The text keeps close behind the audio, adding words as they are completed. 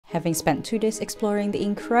Having spent 2 days exploring the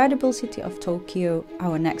incredible city of Tokyo,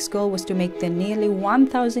 our next goal was to make the nearly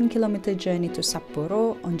 1,000-kilometer journey to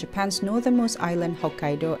Sapporo on Japan's northernmost island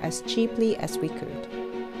Hokkaido as cheaply as we could.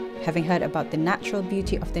 Having heard about the natural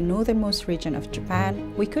beauty of the northernmost region of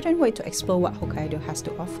Japan, we couldn't wait to explore what Hokkaido has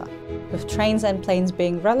to offer. With trains and planes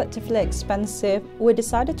being relatively expensive, we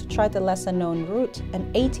decided to try the lesser-known route,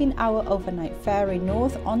 an 18-hour overnight ferry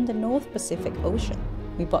north on the North Pacific Ocean.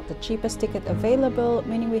 We bought the cheapest ticket available,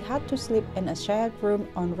 meaning we had to sleep in a shared room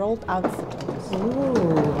on rolled-out futons.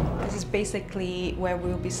 Ooh, this is basically where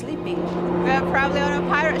we'll be sleeping. We're probably on a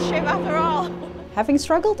pirate ship after all. Having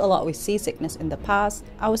struggled a lot with seasickness in the past,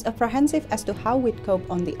 I was apprehensive as to how we'd cope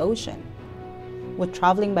on the ocean. Would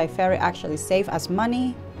traveling by ferry actually save us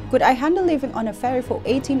money? Could I handle living on a ferry for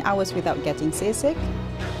 18 hours without getting seasick?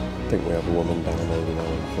 I think we have a woman down over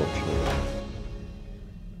there, unfortunately.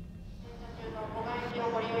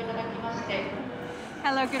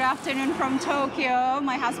 Hello, good afternoon from Tokyo.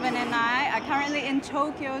 My husband and I are currently in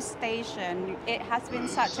Tokyo Station. It has been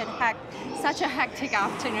such a hectic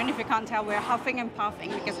afternoon. If you can't tell, we're huffing and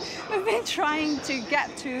puffing because we've been trying to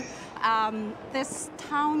get to this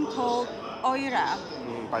town called Oira.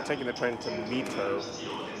 By taking the train to Mito,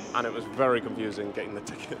 and it was very confusing getting the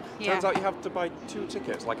ticket. Yeah. Turns out you have to buy 2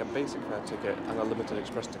 tickets, like a basic fare ticket and a limited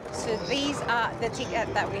express ticket. So these are the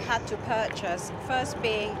tickets that we had to purchase. First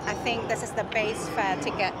being, I think this is the base fare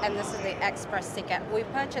ticket and this is the express ticket. We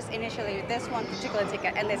purchased initially this one particular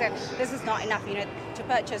ticket and they said this is not enough, you know, to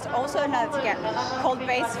purchase also another ticket called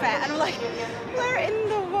base fare. And I'm like, where in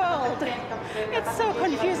the world? It's so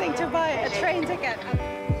confusing to buy a train ticket.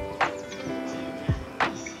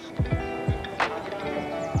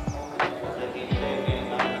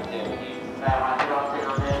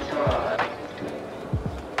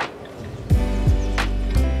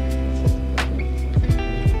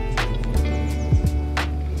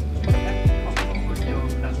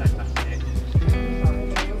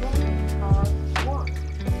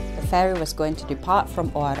 The ferry was going to depart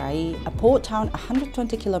from Oarai, a port town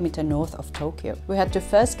 120 km north of Tokyo. We had to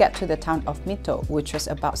first get to the town of Mito, which was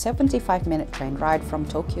about 75-minute train ride from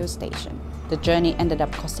Tokyo Station. The journey ended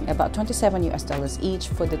up costing about $27 each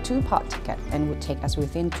for the 2-part ticket and would take us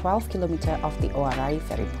within 12 km of the Oarai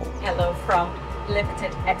ferry port. Hello from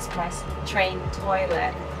Limited Express train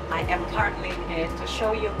toilet. I am currently here to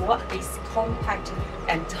show you what this compact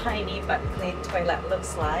and tiny but clean toilet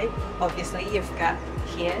looks like. Obviously, you've got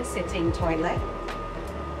here sitting toilet,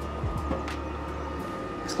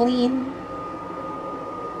 clean.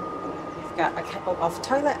 You've got a couple of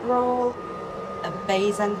toilet roll, a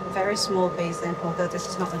basin, very small basin, although this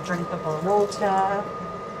is not a drinkable water,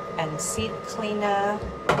 and seat cleaner,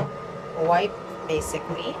 wipe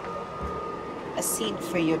basically. A seat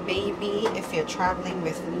for your baby if you're traveling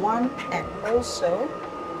with one, and also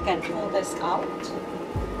you can pull this out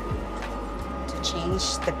to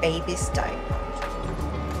change the baby's diaper.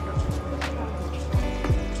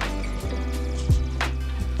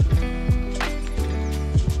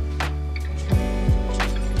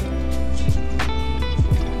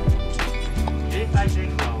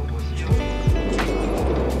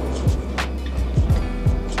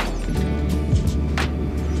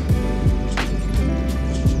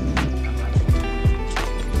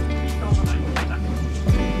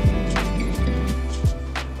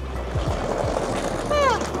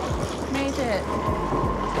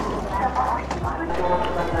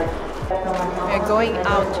 We're going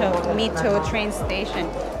out of Mito train station,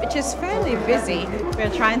 which is fairly busy.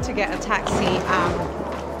 We're trying to get a taxi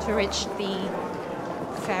to reach the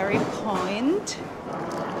ferry point.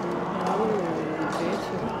 Oh,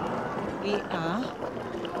 beautiful. We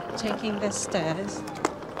are taking the stairs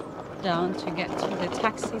down to get to the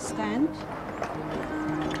taxi stand.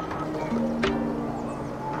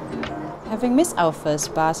 Having missed our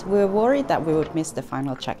first bus, we were worried that we would miss the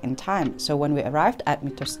final check-in time, so when we arrived at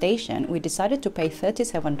Mito Station, we decided to pay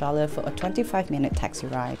 $37 for a 25-minute taxi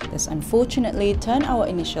ride. This unfortunately turned our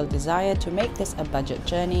initial desire to make this a budget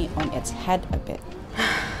journey on its head a bit.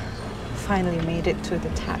 Finally made it to the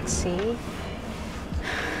taxi.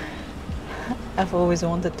 I've always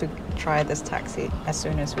wanted to try this taxi as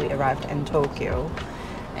soon as we arrived in Tokyo,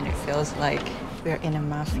 and it feels like we're in a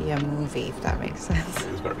mafia movie, if that makes sense.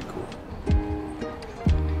 It's very cool.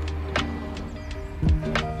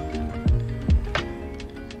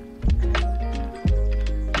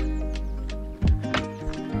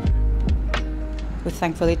 We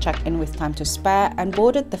thankfully checked in with time to spare and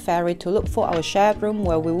boarded the ferry to look for our shared room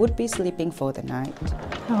where we would be sleeping for the night.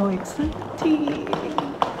 How exciting!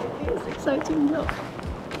 It's exciting, look.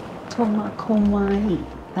 Tomakomai,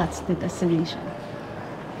 that's the destination.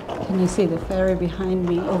 Can you see the ferry behind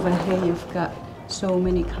me? Over here you've got so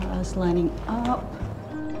many cars lining up.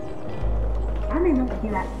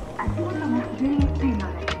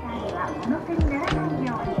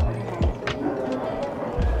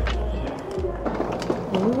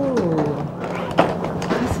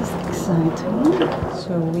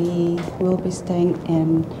 So we will be staying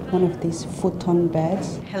in one of these futon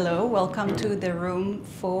beds. Hello, welcome to the room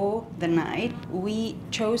for the night. We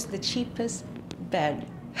chose the cheapest bed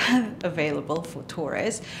available for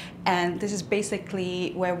tourists, and this is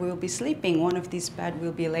basically where we'll be sleeping. One of these beds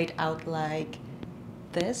will be laid out like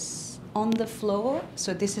this on the floor.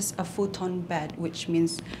 So this is a futon bed, which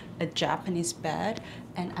means a Japanese bed,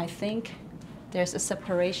 and I think there's a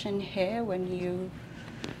separation here when you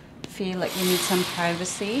feel like you need some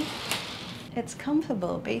privacy. It's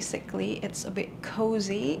comfortable, basically. It's a bit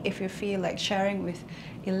cozy. If you feel like sharing with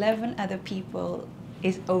 11 other people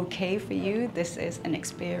is okay for you, this is an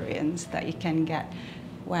experience that you can get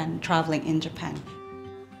when traveling in Japan.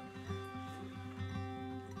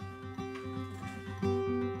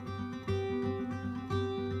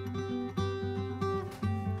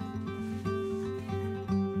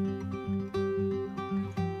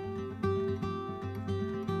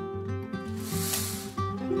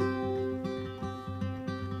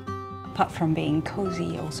 Apart from being cozy,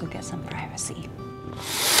 you also get some privacy.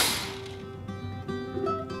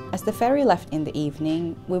 As the ferry left in the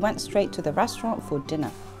evening, we went straight to the restaurant for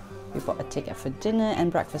dinner. We bought a ticket for dinner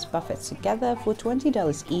and breakfast buffets together for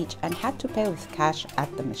 $20 each and had to pay with cash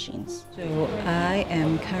at the machines. So I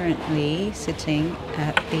am currently sitting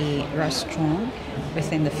at the restaurant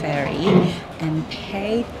within the ferry and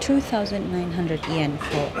paid 2,900 yen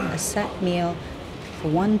for a set meal for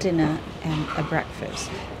one dinner and a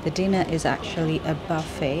breakfast. The dinner is actually a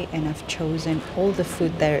buffet, and I've chosen all the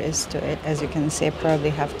food there is to it. As you can see, I probably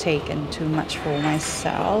have taken too much for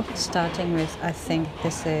myself. Starting with, I think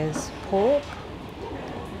this is pork.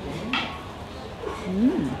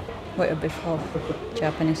 Wait a bit of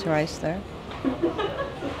Japanese rice there.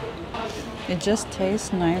 It just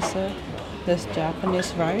tastes nicer, this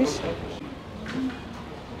Japanese rice.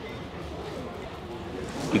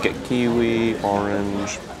 You get kiwi,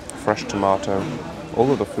 orange, fresh tomato. All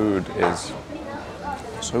of the food is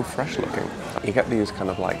so fresh looking. You get these kind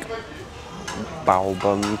of like bao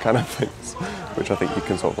bun kind of things, which I think you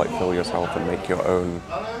can sort of like fill yourself and make your own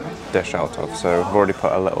dish out of. So I've already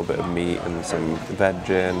put a little bit of meat and some veg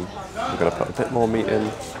in. I'm going to put a bit more meat in.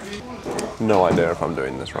 No idea if I'm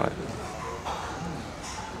doing this right.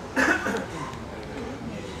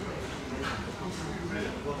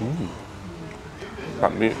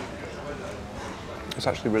 That meat, it's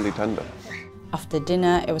actually really tender. After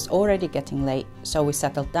dinner, it was already getting late, so we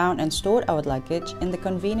settled down and stored our luggage in the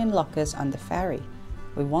convenient lockers on the ferry.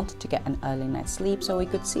 We wanted to get an early night's sleep so we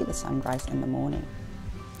could see the sunrise in the morning.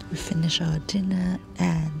 We finished our dinner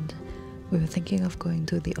and we were thinking of going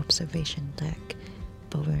to the observation deck,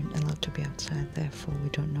 but we weren't allowed to be outside, therefore we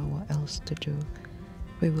don't know what else to do.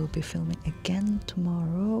 We will be filming again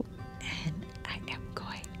tomorrow, and I am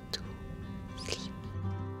going to sleep.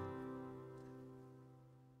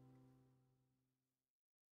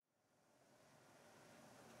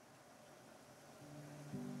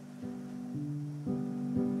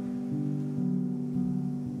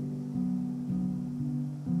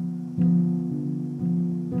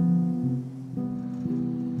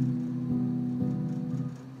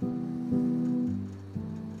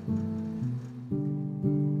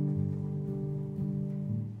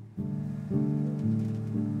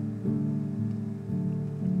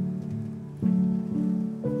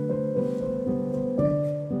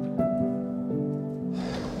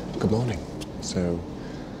 Good morning. So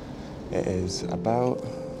it is about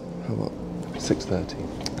 6:30,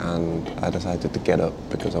 and I decided to get up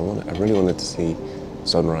because I really wanted to see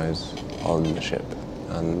sunrise on the ship,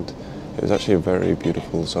 and it was actually a very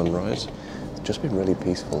beautiful sunrise. It's just been really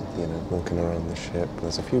peaceful, you know, walking around the ship.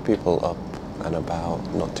 There's a few people up and about,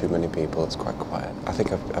 not too many people. It's quite quiet. I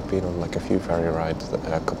think I've been on like a few ferry rides that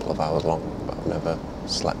are a couple of hours long, but I've never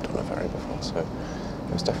slept on a ferry before, so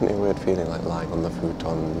it was definitely a weird feeling, like lying on the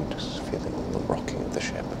futon, just feeling the rocking of the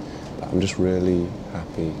ship. But I'm just really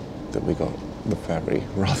happy that we got the ferry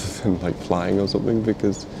rather than like flying or something,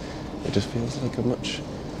 because it just feels like a much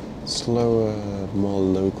slower, more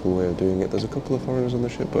local way of doing it. There's a couple of foreigners on the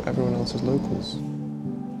ship, but everyone else is locals.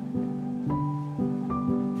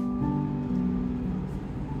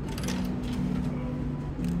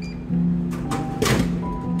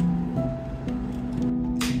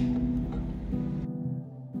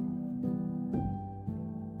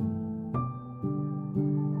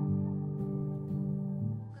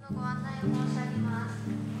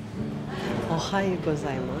 Ohayou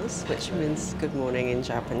gozaimasu, which means good morning in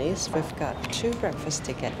Japanese. We've got 2 breakfast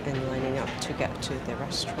tickets and lining up to get to the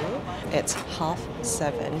restaurant. It's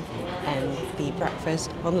 7:30 and the breakfast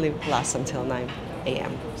only lasts until 9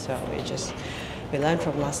 a.m. So we learned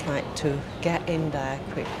from last night to get in there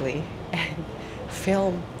quickly and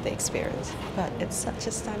film the experience. But it's such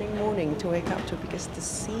a stunning morning to wake up to because the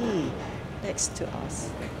sea next to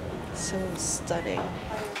us, so stunning.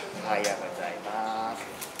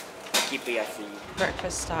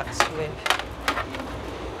 Breakfast starts with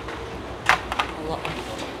a lot of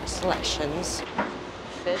selections.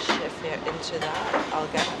 Fish, if you're into that,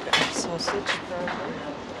 I'll get the sausage probably.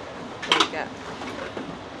 We'll get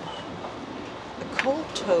the cold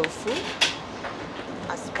tofu,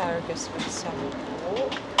 asparagus with some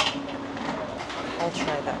pork. I'll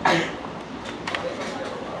try that.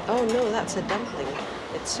 Oh no, that's a dumpling.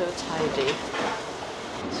 It's so tidy.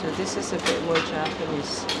 So this is a bit more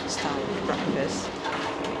Japanese style of breakfast.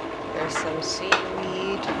 There's some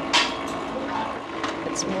seaweed.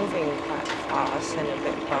 It's moving quite fast and a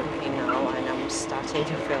bit bumpy now, and I'm starting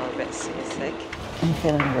to feel a bit seasick. I'm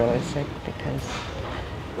feeling really sick because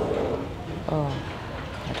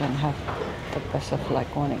I don't have the best of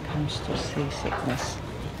luck when it comes to seasickness.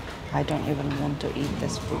 I don't even want to eat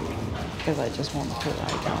this food because I just want to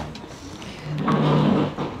lie down.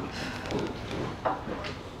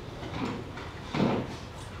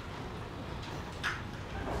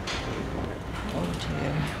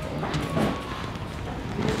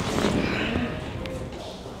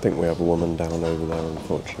 I think we have a woman down over there,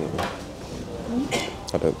 unfortunately.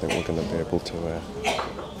 I don't think we're going to be able to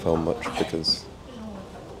film much because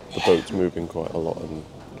the boat's moving quite a lot and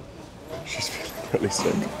she's feeling really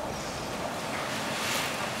sick.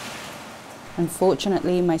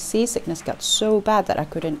 Unfortunately, my seasickness got so bad that I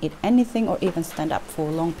couldn't eat anything or even stand up for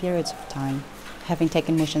long periods of time. Having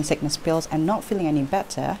taken motion sickness pills and not feeling any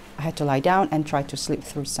better, I had to lie down and try to sleep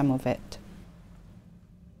through some of it.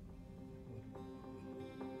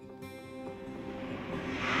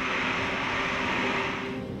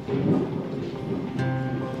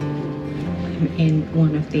 I'm in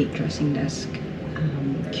one of the dressing desk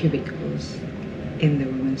cubicles in the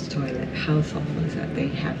women's toilet. How thoughtful is that they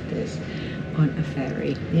have this on a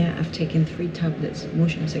ferry. Yeah, I've taken 3 tablets,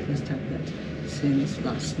 motion sickness tablets, since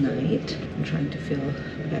last night. I'm trying to feel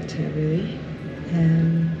better really.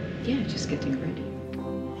 Yeah, just getting ready.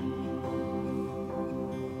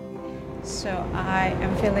 So I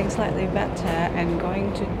am feeling slightly better and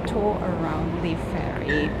going to tour around the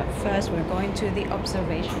ferry. But first we're going to the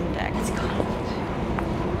observation deck. It's cold.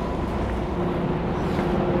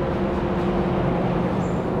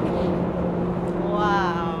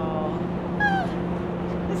 Wow. Ah,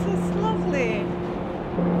 this is lovely.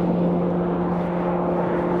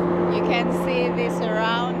 You can see the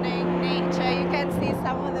surrounding nature. You can see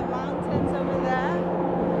some of the mountains over there.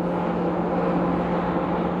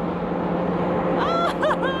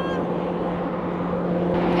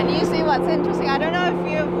 And you see what's interesting? I don't know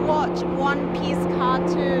if you've watched One Piece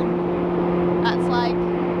cartoon. That's like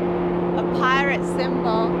a pirate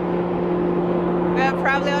symbol. We're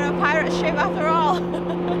probably on a pirate ship after all.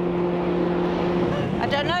 I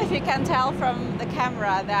don't know if you can tell from the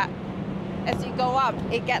camera that as you go up,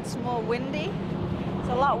 it gets more windy. It's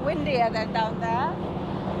a lot windier than down there.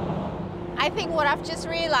 I think what I've just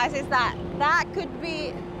realized is that that could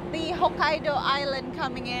be the Hokkaido island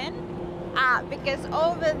coming in, because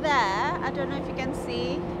over there, I don't know if you can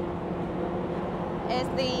see, is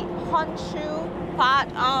the Honshu part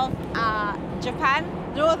of Japan,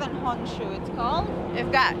 northern Honshu it's called.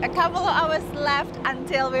 We've got a couple of hours left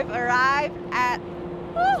until we've arrived at,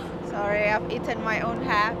 sorry, I've eaten my own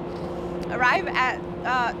hair, arrive at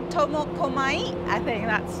Tomokomai. I think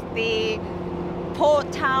that's the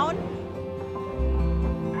port town.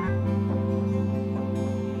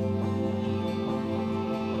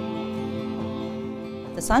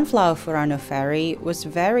 The Sunflower Furano ferry was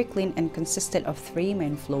very clean and consisted of 3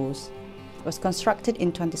 main floors. It was constructed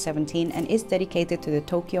in 2017 and is dedicated to the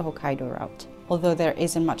Tokyo-Hokkaido route. Although there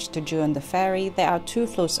isn't much to do on the ferry, there are 2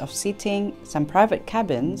 floors of seating, some private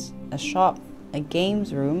cabins, a shop, a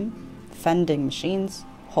games room, vending machines,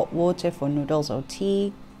 hot water for noodles or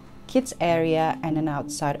tea, kids area and an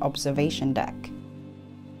outside observation deck.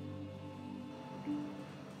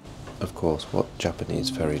 Of course, what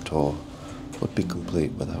Japanese ferry tour would be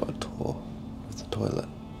complete without a tour of the toilet?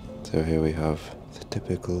 So here we have the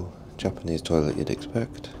typical Japanese toilet you'd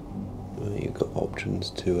expect. You've got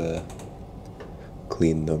options to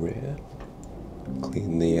clean the rear,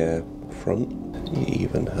 clean the front. You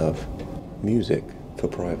even have music for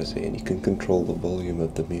privacy and you can control the volume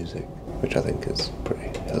of the music, which I think is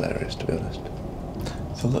pretty hilarious to be honest.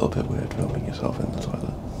 It's a little bit weird filming yourself in the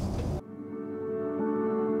toilet.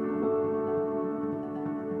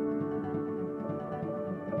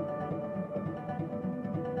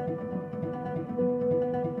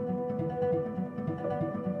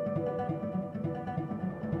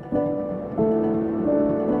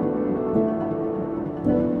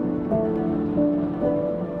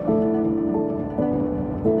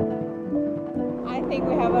 I think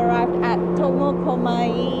we have arrived at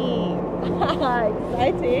Tomokomai.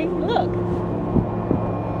 Exciting, look.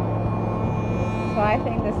 So I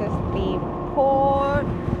think this is the port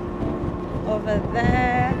over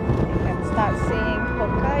there. You can start seeing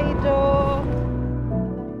Hokkaido.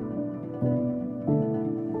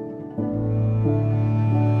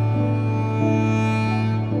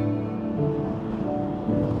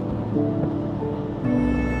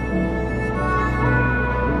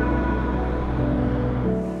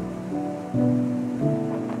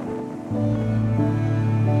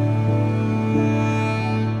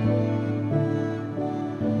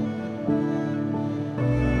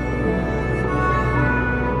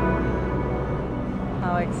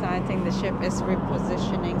 Exciting, the ship is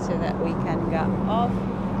repositioning so that we can get off.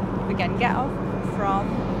 We can get off from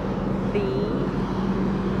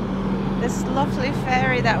this lovely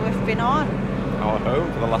ferry that we've been on. Our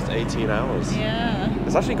home for the last 18 hours. Yeah.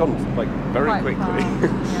 It's actually gone like very Quite quickly.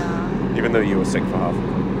 Yeah. Even though you were sick for half of it.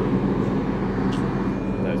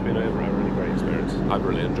 No, it's been a really great experience. I've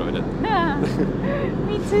really enjoyed it. Yeah.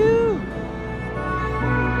 Me too.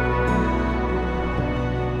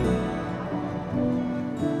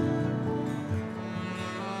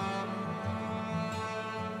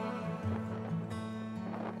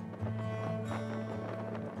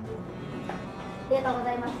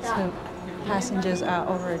 So passengers are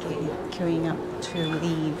already queuing up to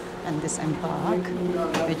leave and disembark.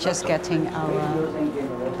 We're just getting our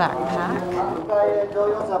backpack.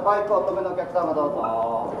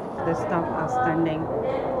 The staff are standing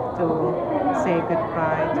to say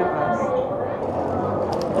goodbye to us.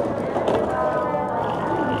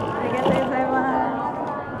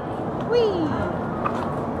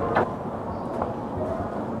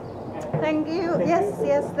 Thank you.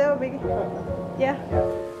 Yes, they'll be. Yeah.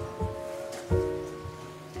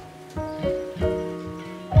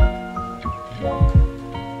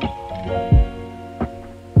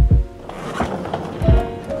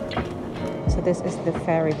 So this is the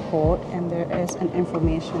ferry port, and there is an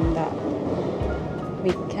information that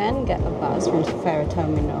we can get a bus from the ferry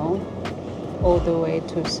terminal all the way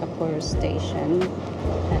to Sapporo station,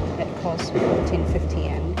 and it costs 1450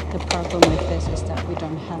 yen. The problem with this is that we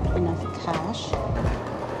don't have enough cash.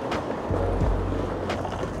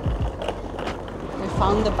 We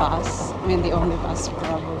found the bus, I mean the only bus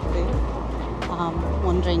probably.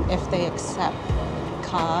 Wondering if they accept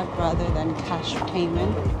card rather than cash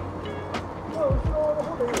payment.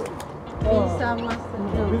 Visa must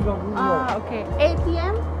do. Ah, okay.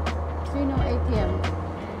 ATM? Do you know ATM?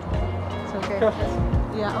 It's okay.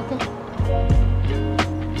 Yeah, okay.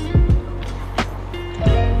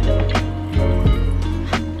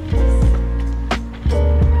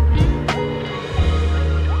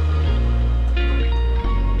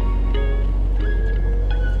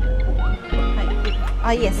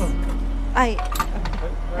 Yes.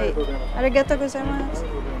 Arigatou gozaimasu.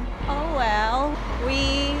 Oh well,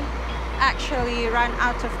 we actually ran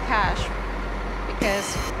out of cash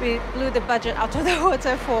because we blew the budget out of the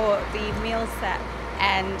water for the meal set,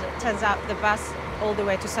 and turns out the bus all the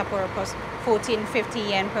way to Sapporo cost 1450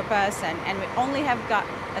 yen per person, and we only have got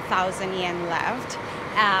 1,000 yen left,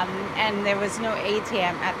 and there was no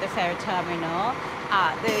ATM at the ferry terminal.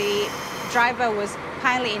 The driver was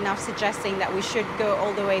kindly enough suggesting that we should go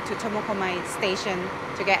all the way to Tomokomai station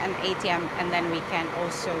to get an ATM, and then we can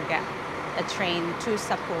also get a train to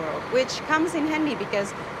Sapporo, which comes in handy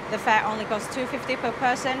because the fare only costs 250 per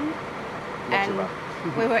person, and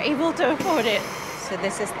we were able to afford it. So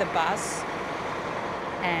this is the bus,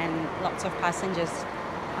 and lots of passengers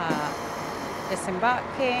are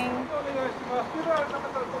disembarking.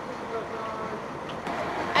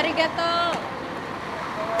 Arigato!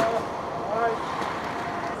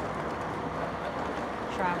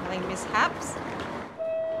 Traveling mishaps.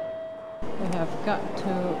 We have got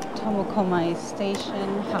to Tomokomai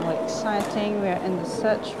station. How exciting! We are in the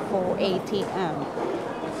search for ATM.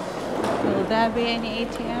 Will there be any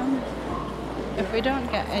ATM? If we don't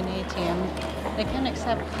get an ATM, they can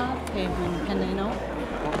accept card payment, can they not?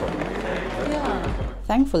 Yeah.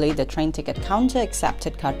 Thankfully, the train ticket counter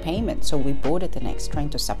accepted card payment, so we boarded the next train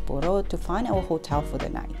to Sapporo to find our hotel for the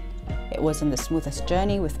night. It It wasn't the smoothest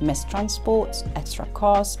journey with missed transports, extra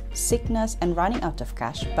costs, sickness and running out of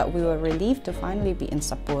cash, but we were relieved to finally be in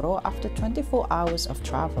Sapporo after 24 hours of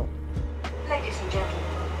travel. Ladies and gentlemen,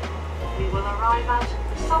 we will arrive at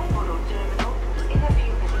the Sapporo terminal in a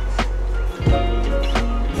few minutes.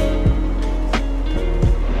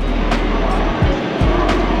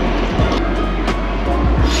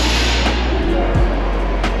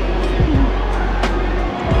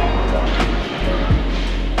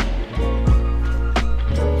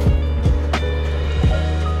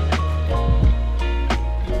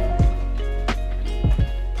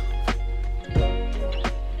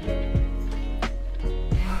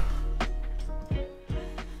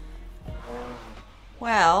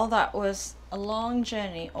 Well, that was a long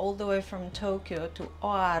journey all the way from Tokyo to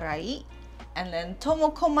Oarai and then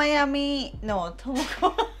Tomokomai.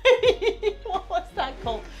 What was that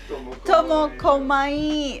called?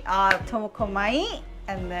 Tomokomai. Tomokomai,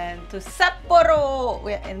 and then to Sapporo.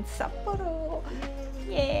 We're in Sapporo.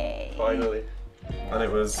 Yay! Finally. And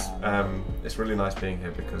it was, it's really nice being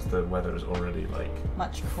here because the weather is already like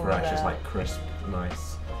Much cooler. fresh. It's like crisp,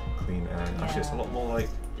 nice, clean air. And actually, it's a lot more like,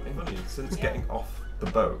 since getting off the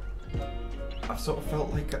boat, I've sort of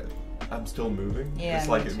felt like I'm still moving. Yeah, it's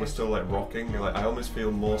like me it too. was still like rocking. Like I almost feel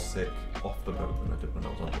more sick off the boat than I did when I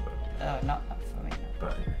was on the boat. Oh, not for me. No.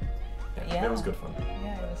 But yeah, it was good fun.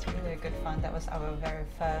 Yeah, it was really good fun. That was our very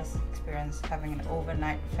first experience having an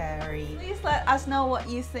overnight ferry. Please let us know what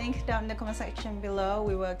you think down in the comment section below.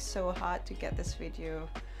 We worked so hard to get this video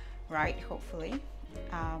right, hopefully.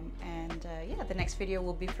 Yeah, the next video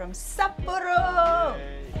will be from Sapporo.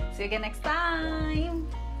 See you again next time.